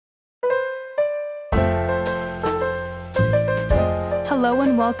Hello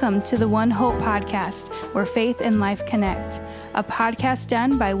and welcome to the One Hope podcast, where faith and life connect. A podcast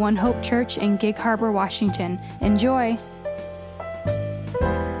done by One Hope Church in Gig Harbor, Washington. Enjoy.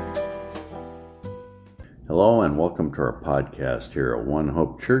 Hello and welcome to our podcast here at One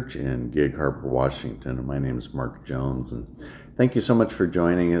Hope Church in Gig Harbor, Washington. My name is Mark Jones, and thank you so much for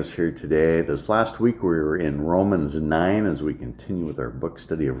joining us here today. This last week we were in Romans 9 as we continue with our book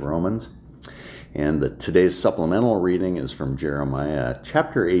study of Romans. And today's supplemental reading is from Jeremiah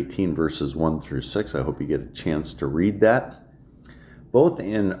chapter 18, verses 1 through 6. I hope you get a chance to read that. Both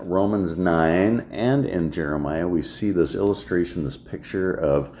in Romans 9 and in Jeremiah, we see this illustration, this picture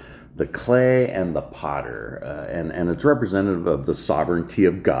of the clay and the potter. And it's representative of the sovereignty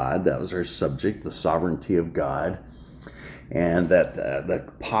of God. That was our subject, the sovereignty of God. And that the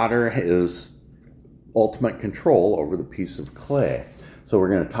potter has ultimate control over the piece of clay. So we're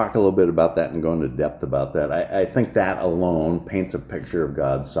going to talk a little bit about that and go into depth about that. I think that alone paints a picture of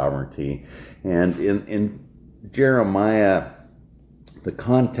God's sovereignty. And in Jeremiah, the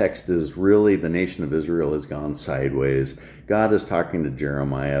context is really the nation of Israel has gone sideways. God is talking to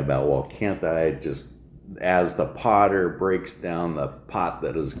Jeremiah about, well, can't I just, as the potter breaks down the pot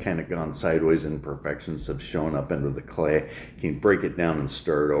that has kind of gone sideways, imperfections have shown up into the clay, can you break it down and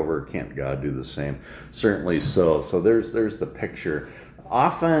stir it over? Can't God do the same? Certainly so. So there's the picture.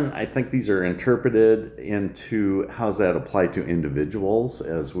 Often, I think these are interpreted into how does that apply to individuals,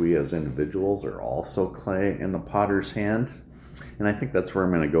 as we as individuals are also clay in the potter's hand. And I think that's where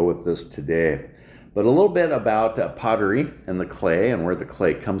I'm going to go with this today. But a little bit about pottery and the clay and where the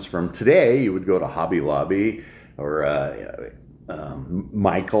clay comes from. Today, you would go to Hobby Lobby or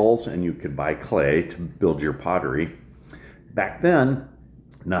Michael's and you could buy clay to build your pottery. Back then,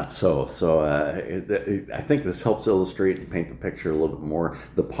 not so. So I think this helps illustrate and paint the picture a little bit more.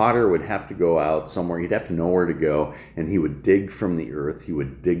 The potter would have to go out somewhere. He'd have to know where to go, and he would dig from the earth. He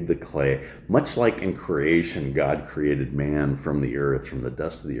would dig the clay. Much like in creation, God created man from the earth. From the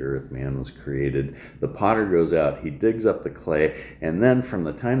dust of the earth, man was created. The potter goes out. He digs up the clay, and then from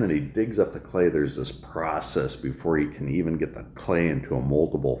the time that he digs up the clay, there's this process before he can even get the clay into a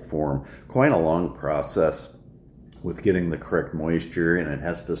moldable form. Quite a long process with getting the correct moisture, and it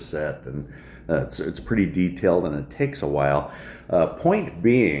has to set, and it's pretty detailed, and it takes a while. Point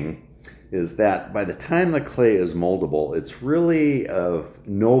being is that by the time the clay is moldable, it's really of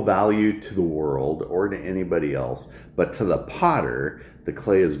no value to the world or to anybody else, but to the potter, the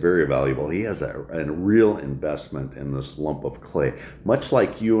clay is very valuable. He has a real investment in this lump of clay, much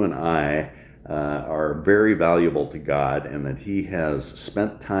like you and I are very valuable to God, and that He has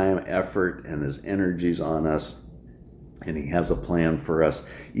spent time, effort, and His energies on us. And He has a plan for us.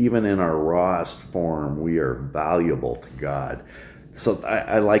 Even in our rawest form, we are valuable to God. So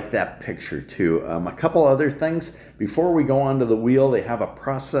I like that picture too. A couple other things. Before we go on to the wheel, they have a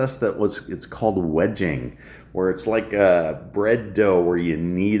process it's called wedging, where it's like a bread dough where you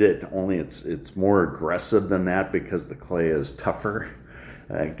knead it, only it's more aggressive than that because the clay is tougher.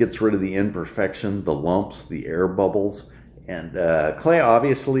 It gets rid of the imperfection, the lumps, the air bubbles. And clay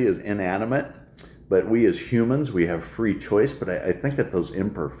obviously is inanimate. But we as humans, we have free choice, but I think that those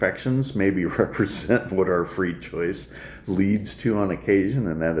imperfections maybe represent what our free choice leads to on occasion,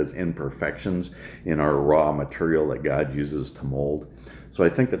 and that is imperfections in our raw material that God uses to mold. So I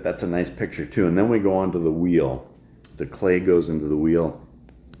think that that's a nice picture too. And then we go on to the wheel. The clay goes into the wheel.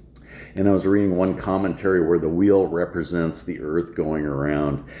 And I was reading one commentary where the wheel represents the earth going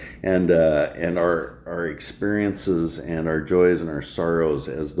around, and our experiences and our joys and our sorrows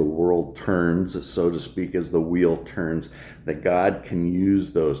as the world turns, so to speak, as the wheel turns, that God can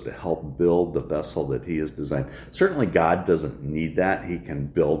use those to help build the vessel that He has designed. Certainly God doesn't need that. He can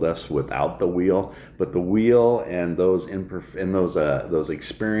build us without the wheel, but the wheel and those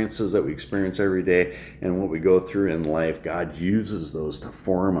experiences that we experience every day and what we go through in life, God uses those to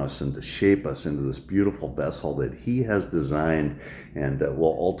form us and to shape us into this beautiful vessel that He has designed and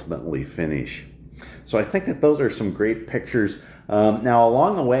will ultimately finish. So I think that those are some great pictures. Now,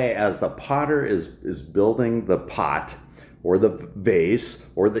 along the way, as the potter is building the pot or the vase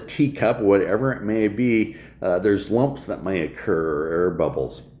or the teacup, whatever it may be, there's lumps that may occur or air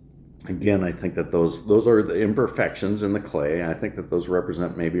bubbles. Again, I think that those are the imperfections in the clay. I think that those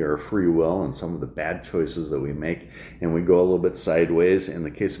represent maybe our free will and some of the bad choices that we make, and we go a little bit sideways. In the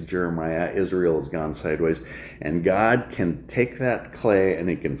case of Jeremiah, Israel has gone sideways, and God can take that clay and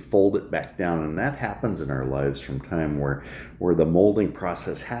He can fold it back down, and that happens in our lives from time where the molding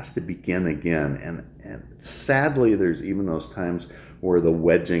process has to begin again. And sadly, there's even those times where the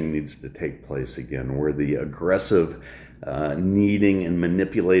wedging needs to take place again, where the aggressive kneading and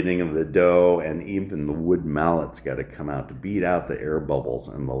manipulating of the dough, and even the wood mallet's got to come out to beat out the air bubbles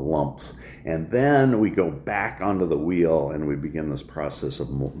and the lumps. And then we go back onto the wheel and we begin this process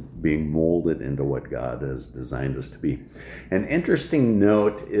of being molded into what God has designed us to be. An interesting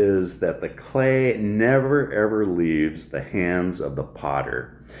note is that the clay never ever leaves the hands of the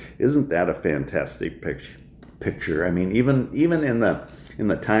potter. Isn't that a fantastic picture? I mean, even in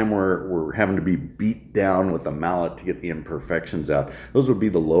the time where we're having to be beat down with the mallet to get the imperfections out, those would be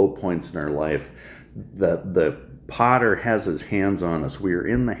the low points in our life. The potter has his hands on us. We are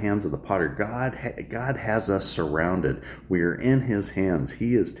in the hands of the potter. God has us surrounded. We are in his hands.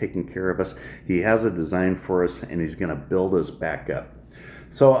 He is taking care of us. He has a design for us, and he's going to build us back up.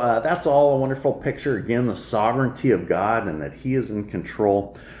 So that's all a wonderful picture. Again, the sovereignty of God and that he is in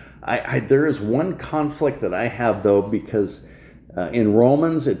control. There is one conflict that I have, though, because in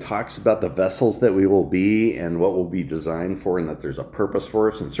Romans, it talks about the vessels that we will be and what we'll be designed for, and that there's a purpose for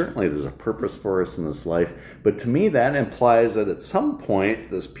us. And certainly there's a purpose for us in this life. But to me, that implies that at some point,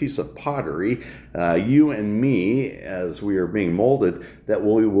 this piece of pottery, you and me, as we are being molded, that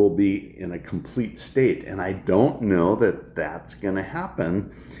we will be in a complete state. And I don't know that that's going to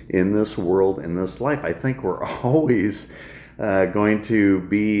happen in this world, in this life. I think we're always going to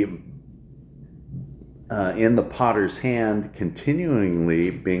be in the potter's hand, continually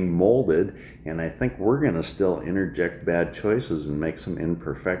being molded, and I think we're going to still interject bad choices and make some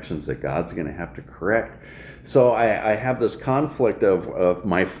imperfections that God's going to have to correct. So I have this conflict of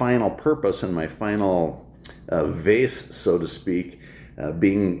my final purpose and my final vase, so to speak,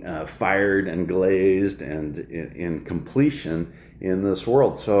 being fired and glazed and in completion in this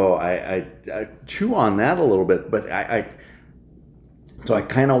world. So I chew on that a little bit, but So I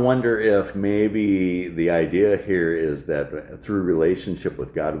kind of wonder if maybe the idea here is that through relationship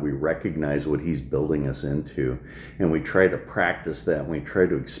with God, we recognize what he's building us into, and we try to practice that, and we try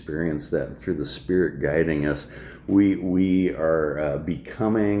to experience that. And through the Spirit guiding us, we are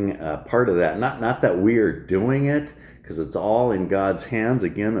becoming part of that. Not that we are doing it, because it's all in God's hands.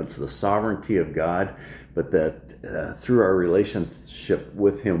 Again, it's the sovereignty of God, but that through our relationship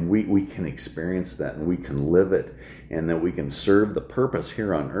with him, we can experience that, and we can live it, and that we can serve the purpose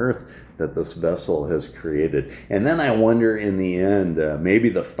here on earth that this vessel has created. And then I wonder in the end, maybe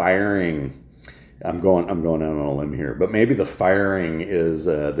the firing, I'm going out on a limb here, but maybe the firing is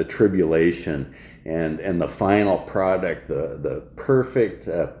the tribulation, and the final product, the perfect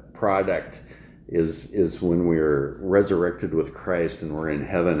product is when we're resurrected with Christ and we're in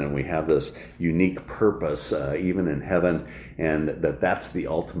heaven and we have this unique purpose even in heaven, and that's the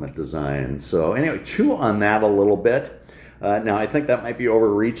ultimate design. So anyway, chew on that a little bit. Now I think that might be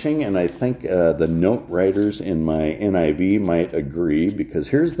overreaching, and I think the note writers in my NIV might agree, because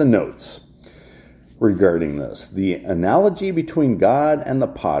here's the notes regarding this. The analogy between God and the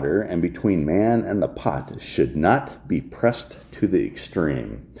potter and between man and the pot should not be pressed to the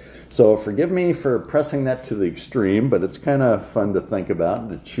extreme. So forgive me for pressing that to the extreme, but it's kind of fun to think about and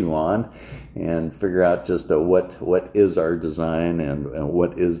to chew on and figure out just what is our design and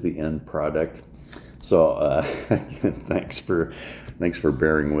what is the end product. So again, thanks for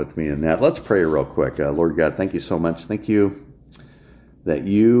bearing with me in that. Let's pray real quick. Lord God, thank you so much. Thank you that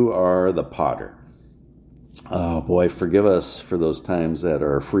you are the potter. Oh boy, forgive us for those times that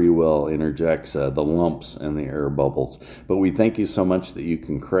our free will interjects the lumps and the air bubbles. But we thank you so much that you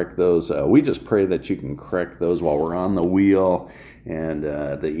can correct those. We just pray that you can correct those while we're on the wheel, and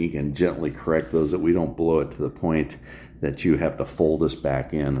that you can gently correct those, that we don't blow it to the point that you have to fold us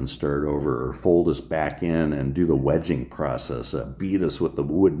back in and start over, or fold us back in and do the wedging process, beat us with the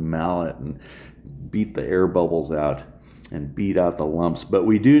wood mallet and beat the air bubbles out and beat out the lumps. But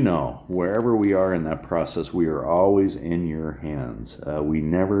we do know, wherever we are in that process, we are always in your hands. We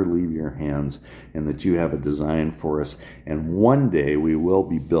never leave your hands, and that you have a design for us. And one day we will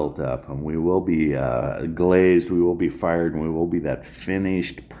be built up, and we will be glazed, we will be fired, and we will be that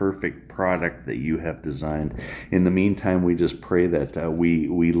finished, perfect product that you have designed. In the meantime, we just pray that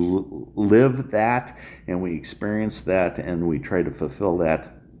we live that, and we experience that, and we try to fulfill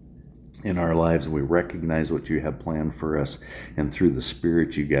that in our lives. We recognize what you have planned for us, and through the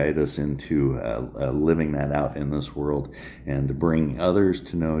Spirit you guide us into living that out in this world, and to bring others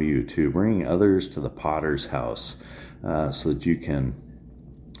to know you, to bring others to the potter's house, so that you can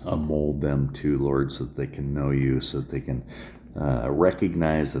mold them too, Lord, so that they can know you, so that they can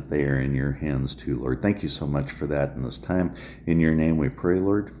recognize that they are in your hands too, Lord. Thank you so much for that in this time. In your name we pray,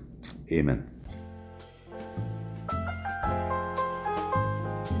 Lord. Amen.